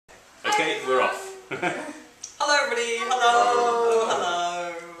Okay, we're off. Hello everybody,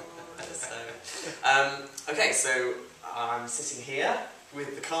 hello. Okay, so I'm sitting here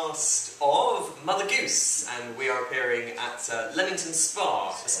with the cast of Mother Goose, and we are appearing at Leamington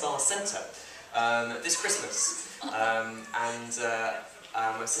Spa, the spa centre, this Christmas.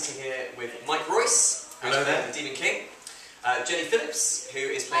 We're sitting here with Royce, who's playing the Demon King, Jenny Phillips, who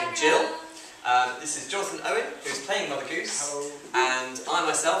is playing Jill. This is Jonty Owen, who's playing Mother Goose. Hello. And I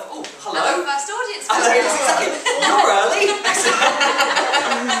myself, oh, hello. Hello, first audience. Hello, exactly. You're early.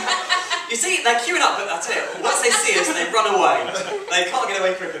 You see, they're queuing up, but that's it. Once they see us, they run away. They can't get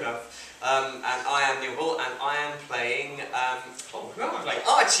away quick enough. And I am Neil Hall, and I am playing, who am I playing?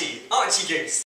 Archie Goose.